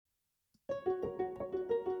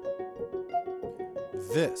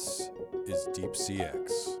This is Deep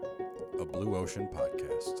CX, a Blue Ocean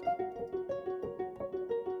podcast.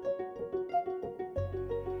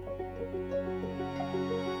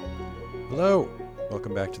 Hello,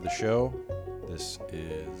 welcome back to the show. This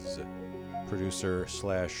is producer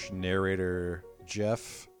 / narrator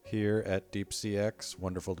Jeff here at Deep CX.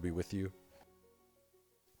 Wonderful to be with you.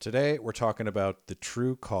 Today we're talking about the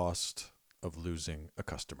true cost of losing a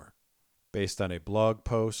customer, based on a blog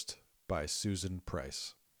post by Susan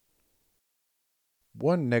Price.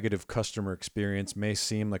 One negative customer experience may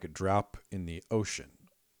seem like a drop in the ocean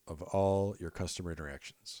of all your customer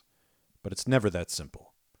interactions, but it's never that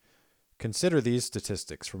simple. Consider these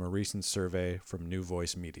statistics from a recent survey from New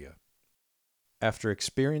Voice Media. After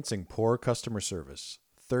experiencing poor customer service,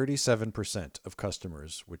 37% of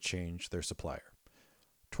customers would change their supplier.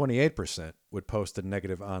 28% would post a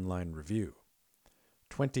negative online review.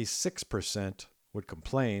 26% would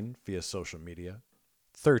complain via social media.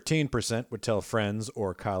 13% would tell friends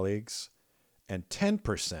or colleagues. And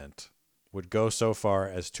 10% would go so far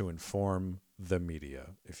as to inform the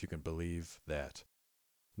media, if you can believe that.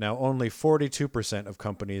 Now, only 42% of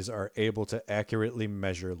companies are able to accurately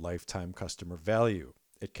measure lifetime customer value.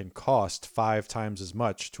 It can cost 5 times as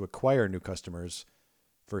much to acquire new customers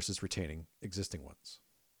versus retaining existing ones.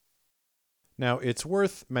 Now, it's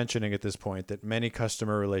worth mentioning at this point that many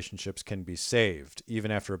customer relationships can be saved,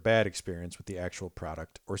 even after a bad experience with the actual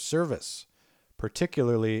product or service,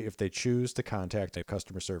 particularly if they choose to contact a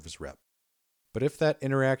customer service rep. But if that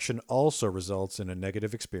interaction also results in a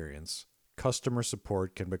negative experience, customer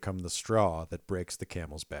support can become the straw that breaks the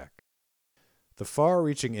camel's back. The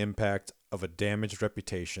far-reaching impact of a damaged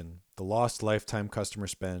reputation, the lost lifetime customer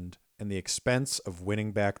spend, and the expense of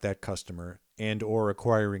winning back that customer and or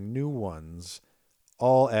acquiring new ones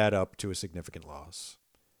all add up to a significant loss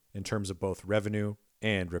in terms of both revenue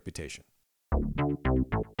and reputation.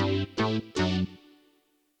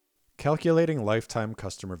 Calculating lifetime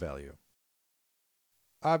customer value.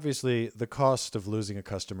 Obviously, the cost of losing a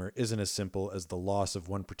customer isn't as simple as the loss of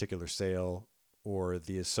one particular sale or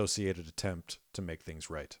the associated attempt to make things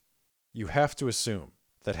right. You have to assume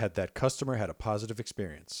that had that customer had a positive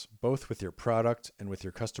experience, both with your product and with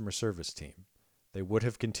your customer service team, they would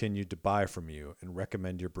have continued to buy from you and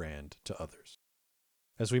recommend your brand to others.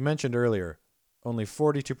 As we mentioned earlier, only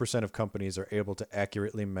 42% of companies are able to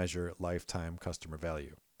accurately measure lifetime customer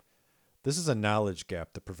value. This is a knowledge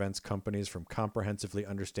gap that prevents companies from comprehensively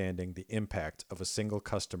understanding the impact of a single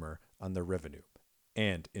customer on their revenue,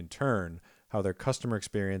 and, in turn, how their customer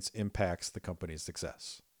experience impacts the company's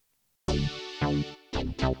success.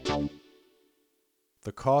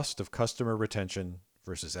 The cost of customer retention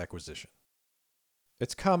versus acquisition.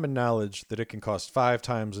 It's common knowledge that it can cost 5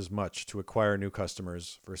 times as much to acquire new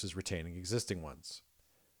customers versus retaining existing ones.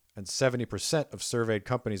 And 70% of surveyed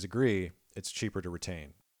companies agree it's cheaper to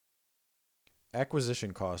retain.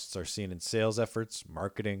 Acquisition costs are seen in sales efforts,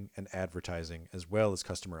 marketing, and advertising, as well as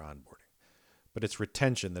customer onboarding. But it's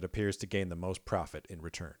retention that appears to gain the most profit in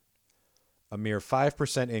return. A mere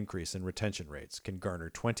 5% increase in retention rates can garner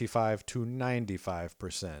 25 to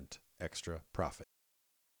 95% extra profit.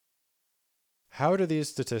 How do these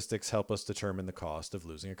statistics help us determine the cost of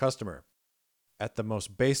losing a customer? At the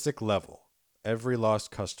most basic level, every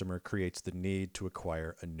lost customer creates the need to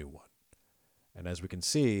acquire a new one. And as we can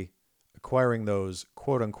see, acquiring those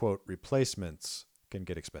quote-unquote replacements can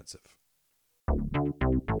get expensive.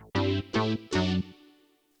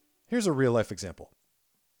 Here's a real-life example.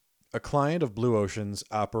 A client of Blue Ocean's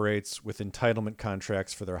operates with entitlement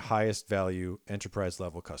contracts for their highest value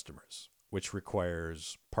enterprise-level customers, which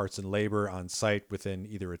requires parts and labor on site within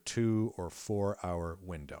either a 2 or 4 hour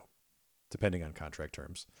window, depending on contract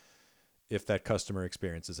terms, if that customer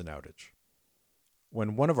experiences an outage.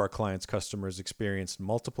 When one of our client's customers experienced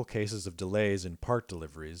multiple cases of delays in part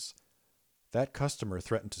deliveries, that customer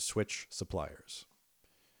threatened to switch suppliers.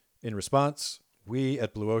 In response, we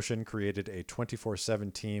at Blue Ocean created a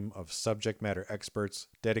 24/7 team of subject matter experts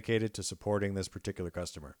dedicated to supporting this particular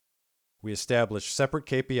customer. We established separate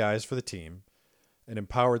KPIs for the team and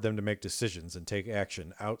empowered them to make decisions and take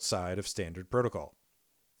action outside of standard protocol.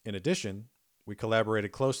 In addition, we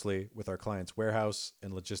collaborated closely with our client's warehouse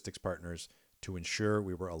and logistics partners to ensure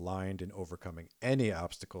we were aligned in overcoming any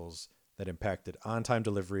obstacles that impacted on-time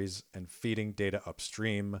deliveries and feeding data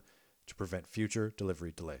upstream to prevent future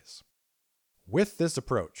delivery delays. With this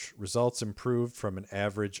approach, results improved from an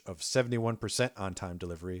average of 71% on-time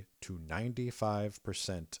delivery to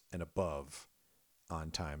 95% and above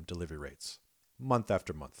on-time delivery rates, month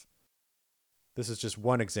after month. This is just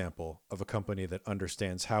one example of a company that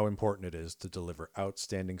understands how important it is to deliver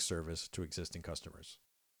outstanding service to existing customers.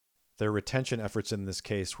 Their retention efforts in this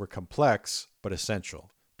case were complex but essential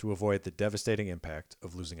to avoid the devastating impact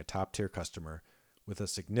of losing a top-tier customer with a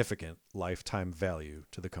significant lifetime value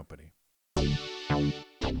to the company.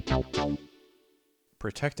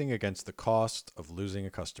 Protecting against the cost of losing a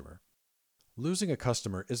customer. Losing a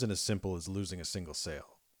customer isn't as simple as losing a single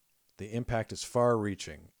sale. The impact is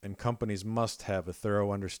far-reaching, and companies must have a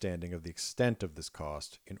thorough understanding of the extent of this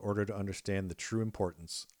cost in order to understand the true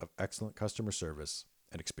importance of excellent customer service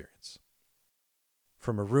and experience.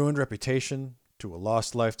 From a ruined reputation, to a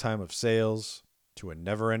lost lifetime of sales, to a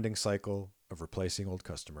never-ending cycle of replacing old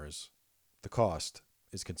customers, the cost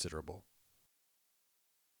is considerable.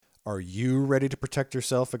 Are you ready to protect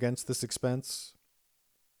yourself against this expense?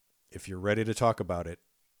 If you're ready to talk about it,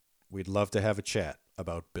 we'd love to have a chat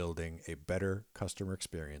about building a better customer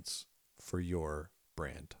experience for your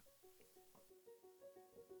brand.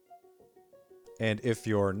 And if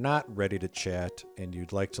you're not ready to chat and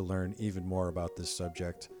you'd like to learn even more about this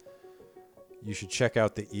subject, you should check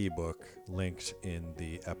out the ebook linked in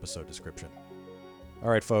the episode description. All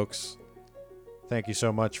right, folks. Thank you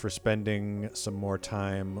so much for spending some more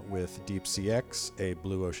time with Deep CX, a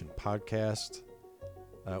Blue Ocean podcast.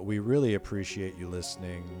 We really appreciate you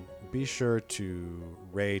listening. Be sure to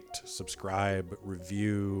rate, subscribe,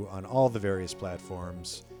 review on all the various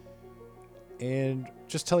platforms, and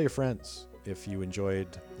just tell your friends if you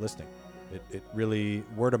enjoyed listening. It really,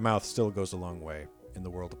 word of mouth still goes a long way in the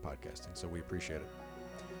world of podcasting, so we appreciate it.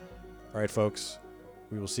 All right, folks,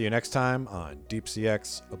 we will see you next time on Deep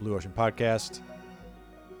CX, a Blue Ocean podcast,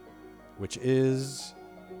 which is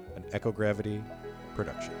an Echo Gravity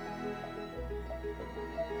production.